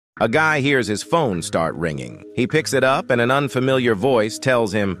A guy hears his phone start ringing. He picks it up and an unfamiliar voice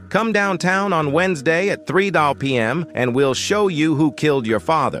tells him, "Come downtown on Wednesday at 3 p.m. and we'll show you who killed your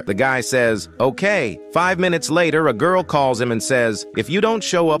father." The guy says, "Okay." 5 minutes later, a girl calls him and says, "If you don't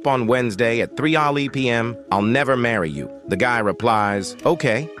show up on Wednesday at 3 p.m., I'll never marry you." The guy replies,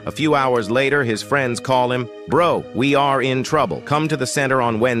 "Okay." A few hours later, his friends call him, "Bro, we are in trouble. Come to the center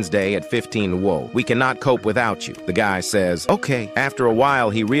on Wednesday at 15 Whoa. We cannot cope without you." The guy says, "Okay." After a while,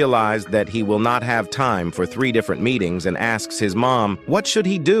 he realized that he will not have time for 3 different meetings and asks his mom, what should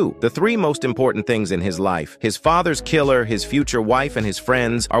he do? The 3 most important things in his life, his father's killer, his future wife, and his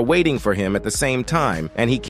friends, are waiting for him at the same time, and he